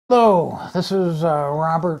Hello, this is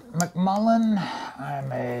Robert McMullen.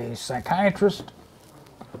 I'm a psychiatrist.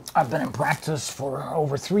 I've been in practice for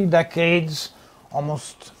over 3 decades,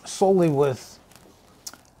 almost solely with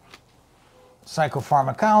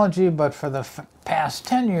psychopharmacology, but for the past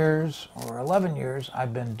 10 years or 11 years,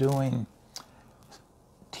 I've been doing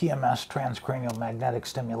TMS, transcranial magnetic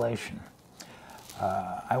stimulation.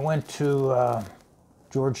 I went to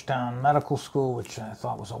Georgetown Medical School, which I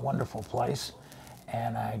thought was a wonderful place,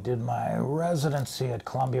 and I did my residency at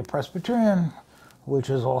Columbia Presbyterian, which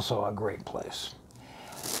is also a great place.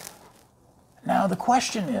 Now the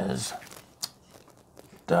question is,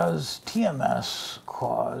 does TMS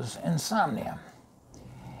cause insomnia?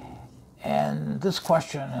 And this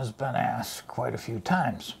question has been asked quite a few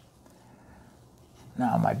times.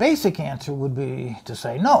 Now my basic answer would be to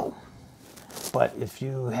say no. But if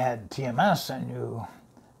you had TMS and you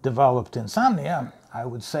developed insomnia, I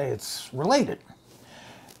would say it's related.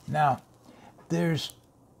 Now, there's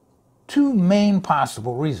 2 main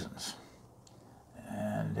possible reasons.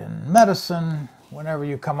 And in medicine, whenever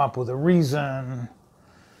you come up with a reason,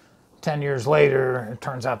 10 years later, it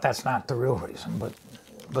turns out that's not the real reason.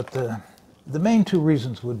 But the main 2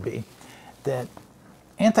 reasons would be that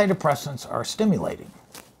antidepressants are stimulating.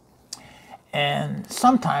 And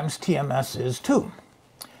sometimes TMS is too.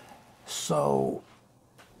 So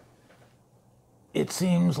it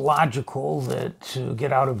seems logical that to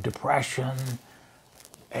get out of depression,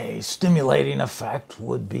 a stimulating effect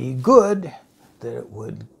would be good, that it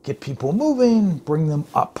would get people moving, bring them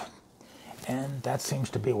up. And that seems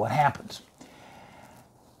to be what happens.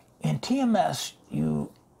 In TMS,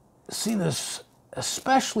 you see this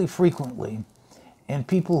especially frequently in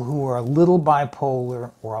people who are a little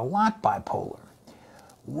bipolar or a lot bipolar.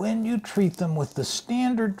 When you treat them with the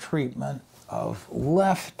standard treatment of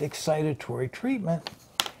left excitatory treatment,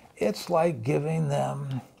 it's like giving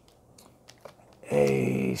them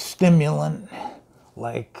a stimulant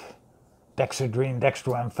like dexedrine,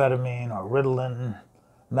 dextroamphetamine, or Ritalin,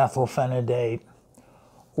 methylphenidate,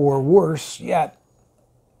 or worse yet,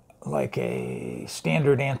 like a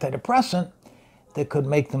standard antidepressant that could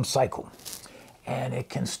make them cycle. And it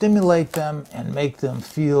can stimulate them and make them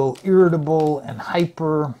feel irritable and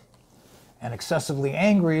hyper and excessively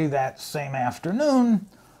angry that same afternoon,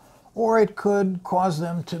 or it could cause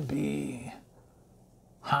them to be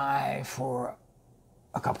high for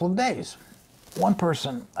a couple of days. One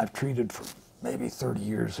person I've treated for maybe 30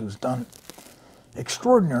 years who's done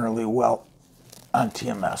extraordinarily well on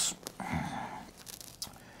TMS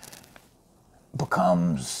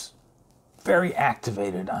becomes very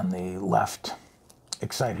activated on the left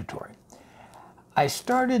excitatory. I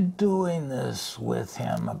started doing this with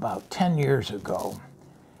him about 10 years ago,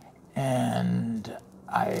 and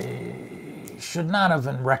I should not have,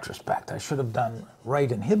 in retrospect, I should have done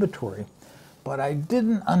right inhibitory, but I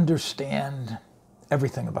didn't understand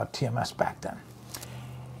everything about TMS back then.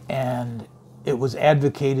 And it was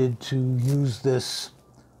advocated to use this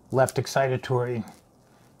left excitatory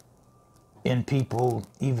in people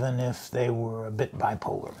even if they were a bit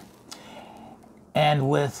bipolar. And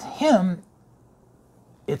with him,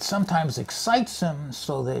 it sometimes excites him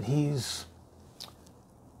so that he's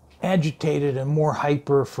agitated and more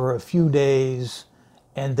hyper for a few days,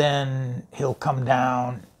 and then he'll come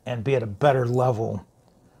down and be at a better level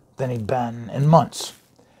than he'd been in months.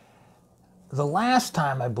 The last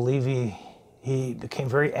time, I believe, he became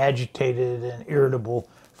very agitated and irritable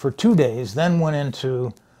for 2 days, then went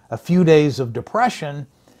into a few days of depression,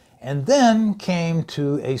 and then came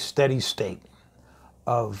to a steady state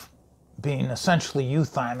of being essentially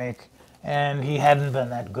euthymic, and he hadn't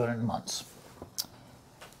been that good in months.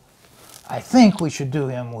 I think we should do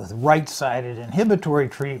him with right-sided inhibitory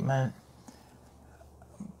treatment,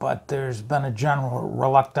 but there's been a general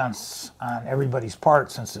reluctance on everybody's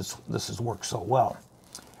part since this has worked so well.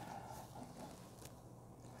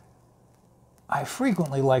 I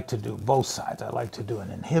frequently like to do both sides. I like to do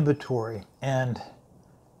an inhibitory end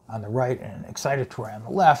on the right and an excitatory on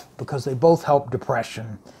the left because they both help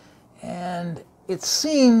depression, and it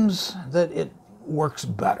seems that it works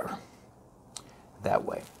better that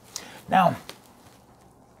way. Now,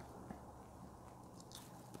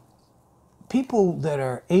 people that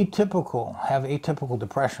are atypical, have atypical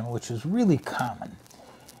depression, which is really common,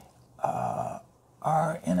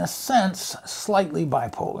 are in a sense slightly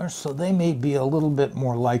bipolar, so they may be a little bit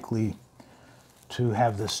more likely to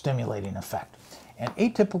have this stimulating effect. And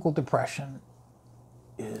atypical depression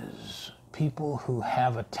is people who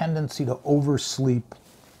have a tendency to oversleep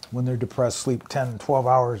when they're depressed, sleep 10, 12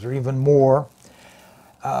 hours or even more,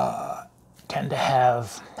 tend to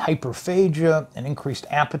have hyperphagia, an increased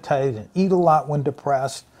appetite, and eat a lot when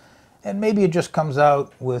depressed, And maybe it just comes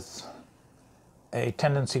out with a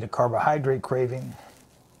tendency to carbohydrate craving.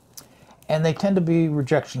 And they tend to be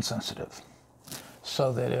rejection sensitive.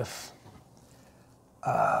 So that if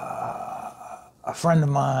a friend of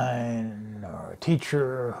mine or a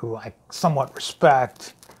teacher who I somewhat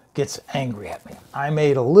respect gets angry at me, I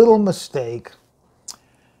made a little mistake,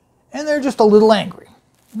 and they're just a little angry.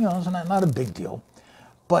 You know, it's not a big deal,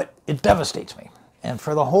 but it devastates me. And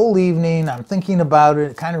for the whole evening, I'm thinking about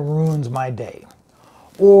it. It kind of ruins my day.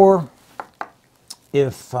 Or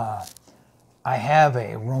if I have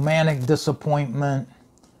a romantic disappointment,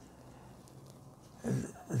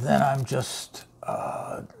 then I'm just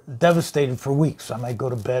devastated for weeks. I might go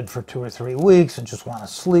to bed for 2 or 3 weeks and just want to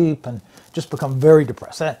sleep and just become very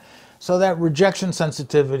depressed. So that rejection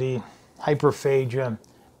sensitivity, hyperphagia,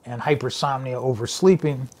 and hypersomnia,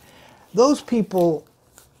 oversleeping, those people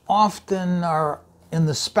often are in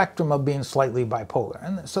the spectrum of being slightly bipolar.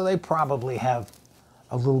 And so they probably have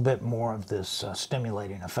a little bit more of this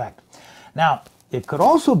stimulating effect. Now, it could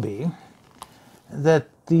also be that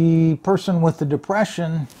the person with the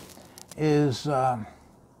depression is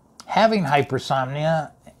having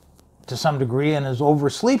hypersomnia to some degree and is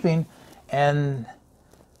oversleeping, and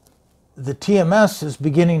the TMS is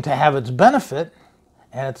beginning to have its benefit,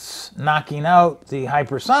 and it's knocking out the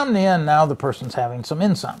hypersomnia, and now the person's having some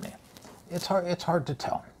insomnia. It's hard to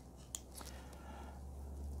tell.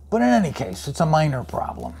 But in any case, it's a minor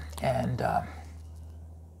problem, and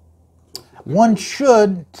one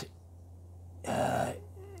should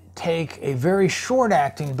take a very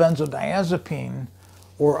short-acting benzodiazepine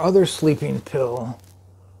or other sleeping pill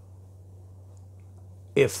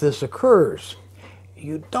if this occurs.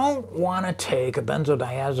 You don't want to take a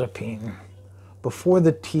benzodiazepine before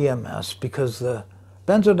the TMS because the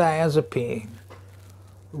benzodiazepine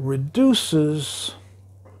reduces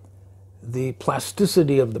the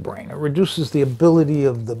plasticity of the brain. It reduces the ability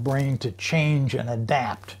of the brain to change and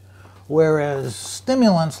adapt. Whereas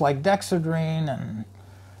stimulants like dexedrine and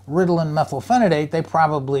Ritalin methylphenidate, they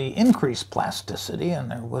probably increase plasticity,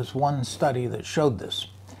 and there was one study that showed this.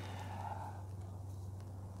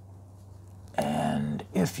 And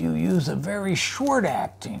if you use a very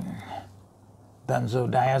short-acting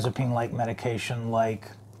benzodiazepine-like medication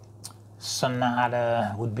like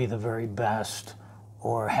Sonata would be the very best,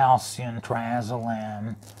 or Halcyon,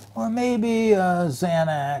 Triazolam, or maybe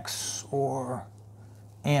Xanax or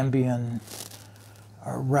Ambien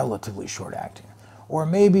are relatively short-acting. Or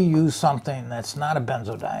maybe use something that's not a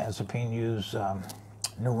benzodiazepine, use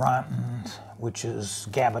Neurontin, which is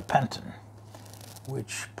gabapentin,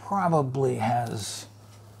 which probably has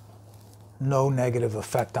no negative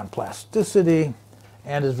effect on plasticity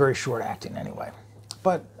and is very short-acting anyway.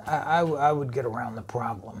 But I would get around the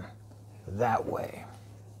problem that way.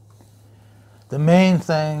 The main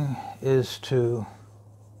thing is to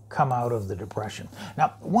come out of the depression.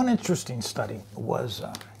 Now, one interesting study was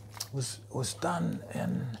done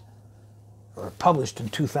or published in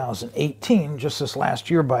 2018, just this last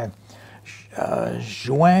year, by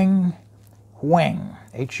Zhuang Huang,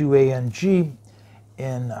 Huang,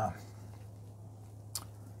 in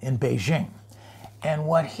Beijing. And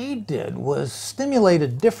what he did was stimulate a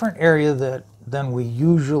different area than we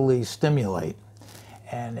usually stimulate,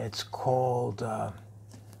 and it's called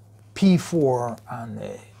P4 on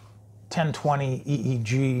the 1020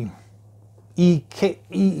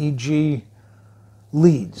 EEG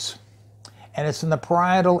leads. And it's in the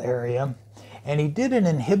parietal area, and he did an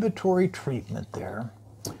inhibitory treatment there,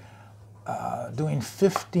 doing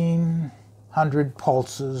 1,500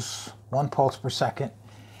 pulses, 1 pulse per second,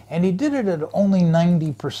 and he did it at only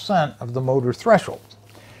 90% of the motor threshold.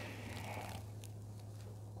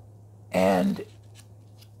 And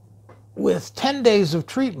with 10 days of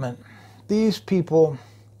treatment, these people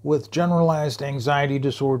with generalized anxiety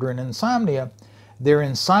disorder and insomnia, their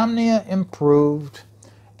insomnia improved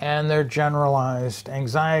and their generalized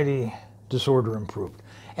anxiety disorder improved.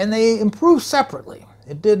 And they improved separately.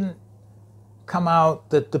 It didn't come out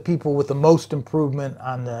that the people with the most improvement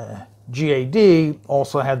on the GAD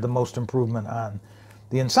also had the most improvement on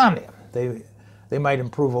the insomnia. They might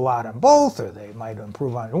improve a lot on both, or they might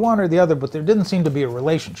improve on one or the other, but there didn't seem to be a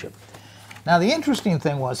relationship. Now, the interesting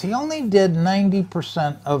thing was he only did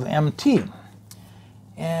 90% of MT.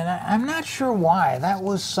 And I'm not sure why. That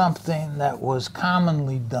was something that was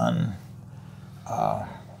commonly done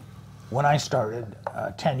when I started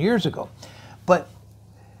 10 years ago. But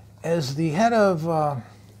as the head of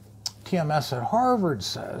TMS at Harvard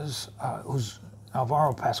says, who's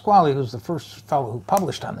Alvaro Pasquale, who's the first fellow who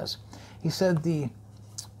published on this, he said the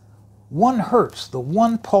 1 hertz, the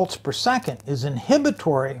 1 pulse per second, is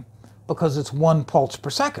inhibitory because it's 1 pulse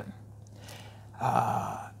per second.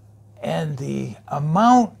 And the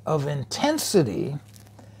amount of intensity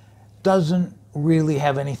doesn't really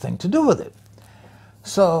have anything to do with it.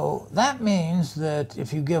 So that means that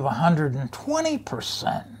if you give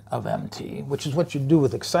 120% of MT, which is what you do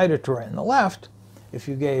with excitatory in the left, if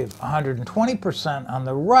you gave 120% on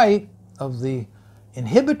the right of the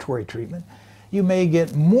inhibitory treatment, you may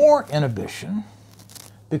get more inhibition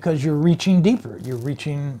because you're reaching deeper, you're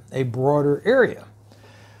reaching a broader area.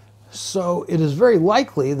 So it is very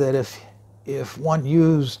likely that if one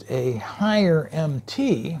used a higher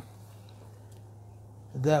MT,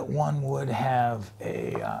 that one would have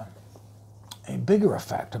a bigger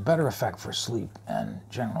effect, a better effect for sleep and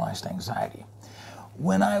generalized anxiety.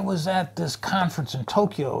 When I was at this conference in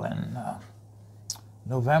Tokyo in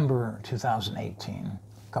November 2018, a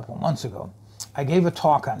couple of months ago, I gave a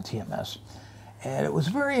talk on TMS. And it was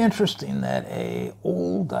very interesting that an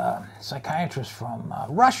old psychiatrist from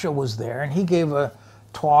Russia was there, and he gave a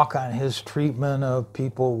talk on his treatment of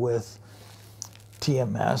people with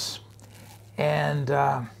TMS. And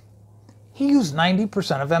he used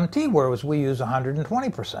 90% of MT, whereas we use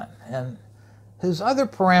 120%. And his other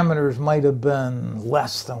parameters might have been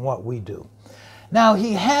less than what we do. Now,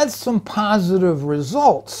 he had some positive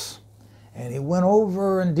results, and he went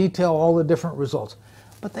over in detail all the different results.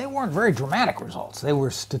 But they weren't very dramatic results. They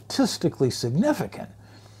were statistically significant,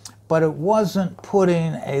 but it wasn't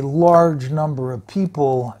putting a large number of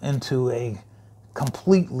people into a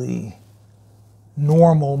completely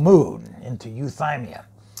normal mood, into euthymia.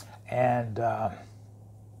 And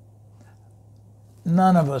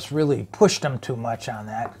none of us really pushed him too much on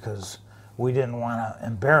that because we didn't want to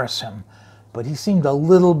embarrass him. But he seemed a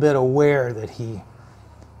little bit aware that he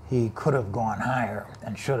could have gone higher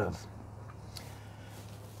and should have.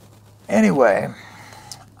 Anyway,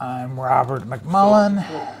 I'm Robert McMullen.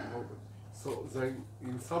 So the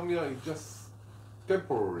insomnia is just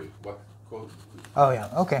temporary. What causes it? Oh yeah,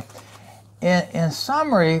 okay. In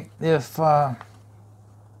summary, if the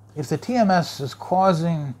TMS is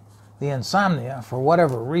causing the insomnia for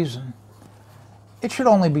whatever reason, it should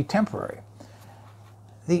only be temporary.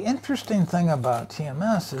 The interesting thing about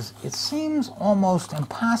TMS is it seems almost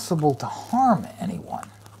impossible to harm anyone.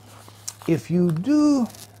 If you do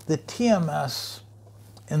the TMS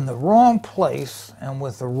in the wrong place and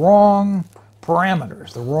with the wrong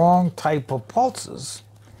parameters, the wrong type of pulses,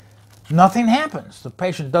 nothing happens. The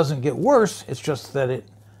patient doesn't get worse, it's just that it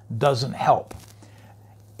doesn't help.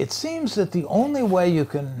 It seems that the only way you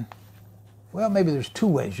can, well, maybe there's two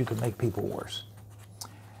ways you can make people worse.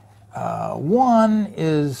 One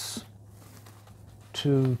is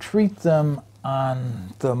to treat them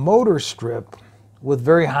on the motor strip with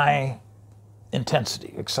very high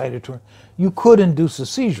intensity, excitatory. You could induce a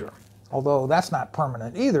seizure, although that's not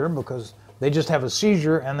permanent either because they just have a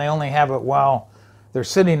seizure and they only have it while they're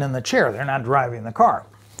sitting in the chair. They're not driving the car.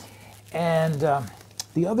 And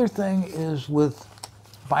the other thing is with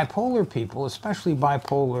bipolar people, especially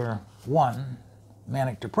bipolar 1,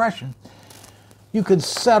 manic depression, you could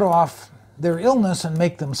set off their illness and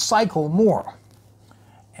make them cycle more.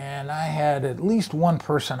 And I had at least one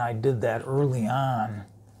person I did that early on,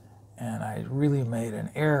 and I really made an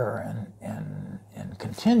error in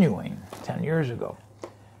continuing 10 years ago.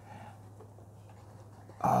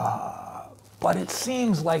 But it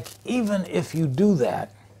seems like even if you do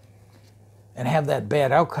that and have that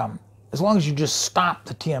bad outcome, as long as you just stop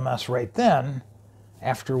the TMS right then,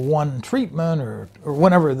 after one treatment or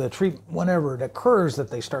whenever it occurs that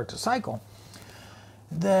they start to cycle,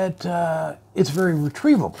 that it's very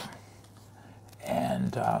retrievable.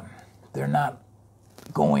 And they're not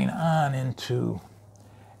going on into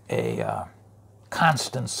a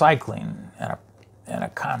constant cycling and a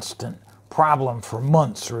constant problem for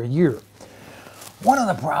months or a year. One of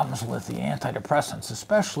the problems with the antidepressants,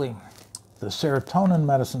 especially the serotonin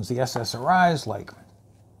medicines, the SSRIs like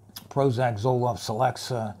Prozac, Zoloft,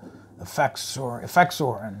 Celexa,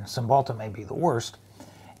 Effexor, and Cymbalta may be the worst,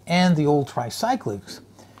 and the old tricyclics,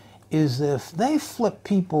 is if they flip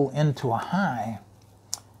people into a high,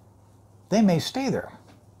 they may stay there,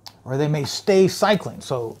 or they may stay cycling.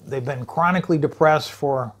 So they've been chronically depressed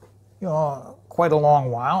for quite a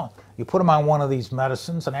long while. You put them on one of these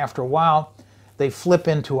medicines, and after a while, they flip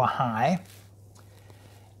into a high,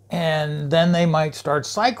 and then they might start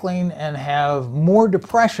cycling and have more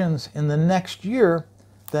depressions in the next year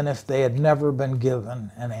than if they had never been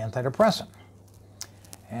given an antidepressant.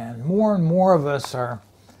 And more of us are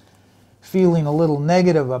feeling a little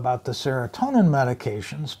negative about the serotonin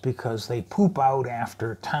medications because they poop out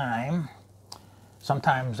after time,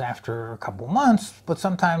 sometimes after a couple months, but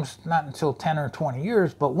sometimes not until 10 or 20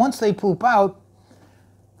 years. But once they poop out,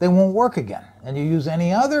 they won't work again. And you use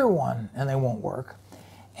any other one and they won't work.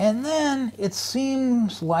 And then it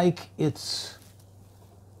seems like it's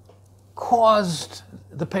caused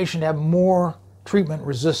the patient to have more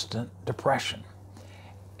treatment-resistant depression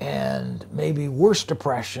and maybe worse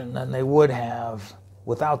depression than they would have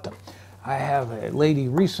without them. I have a lady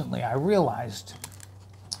recently, I realized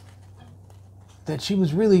that she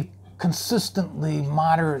was really consistently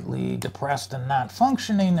moderately depressed and not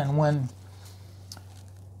functioning, and when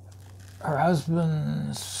her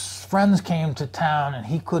husband's friends came to town and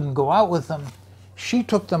he couldn't go out with them, she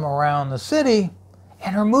took them around the city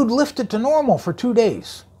and her mood lifted to normal for 2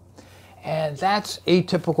 days. And that's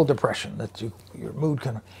atypical depression, that your mood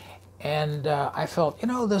can... And I felt, you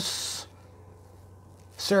know, this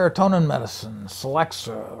serotonin medicine,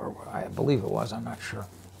 Celexa, or I believe it was, I'm not sure,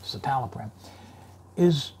 citalopram,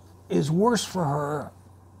 is worse for her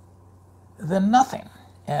than nothing.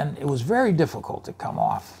 And it was very difficult to come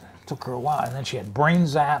off. It took her a while. And then she had brain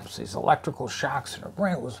zaps, these electrical shocks in her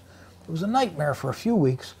brain. It was a nightmare for a few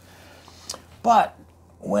weeks. But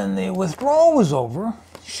when the withdrawal was over,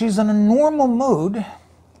 she's in a normal mood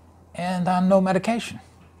and on no medication.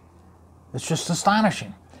 It's just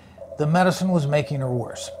astonishing. The medicine was making her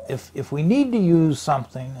worse. If we need to use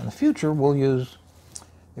something in the future, we'll use,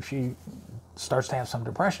 if she starts to have some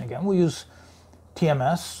depression again, we'll use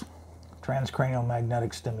TMS, Transcranial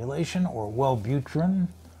Magnetic Stimulation, or Wellbutrin,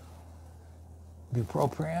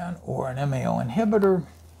 bupropion, or an MAO inhibitor,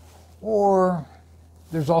 or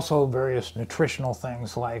there's also various nutritional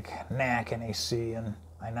things like NAC, NAC, and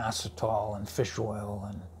inositol, and fish oil,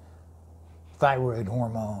 and thyroid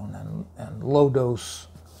hormone, and low-dose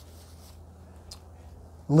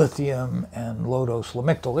lithium and low-dose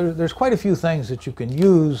lamictal. There's quite a few things that you can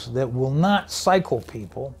use that will not cycle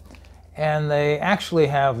people, and they actually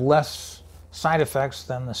have less side effects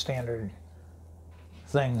than the standard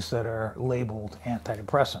things that are labeled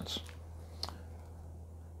antidepressants.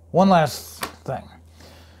 One last thing.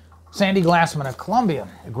 Sandy Glassman at Columbia,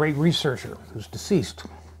 a great researcher who's deceased,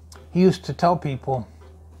 he used to tell people,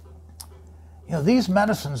 you know, these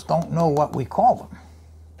medicines don't know what we call them.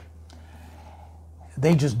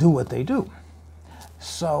 They just do what they do.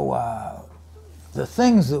 So the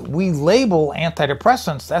things that we label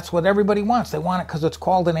antidepressants, that's what everybody wants. They want it because it's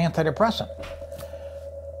called an antidepressant.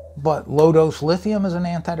 But low-dose lithium is an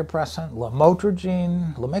antidepressant.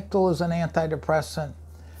 Lamotrigine, Lamictal is an antidepressant.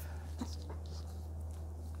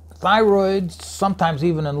 Thyroid, sometimes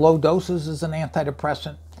even in low doses, is an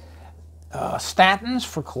antidepressant. Statins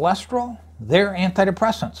for cholesterol, they're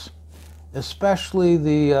antidepressants, especially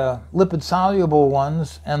the lipid-soluble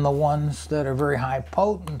ones and the ones that are very high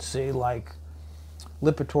potency, like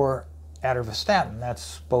Lipitor atorvastatin.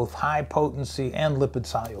 That's both high potency and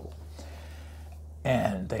lipid-soluble.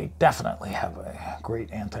 And they definitely have a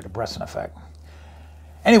great antidepressant effect.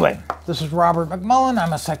 Anyway, this is Robert McMullen.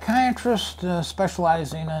 I'm a psychiatrist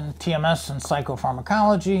specializing in TMS and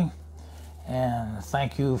psychopharmacology. And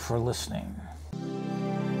thank you for listening.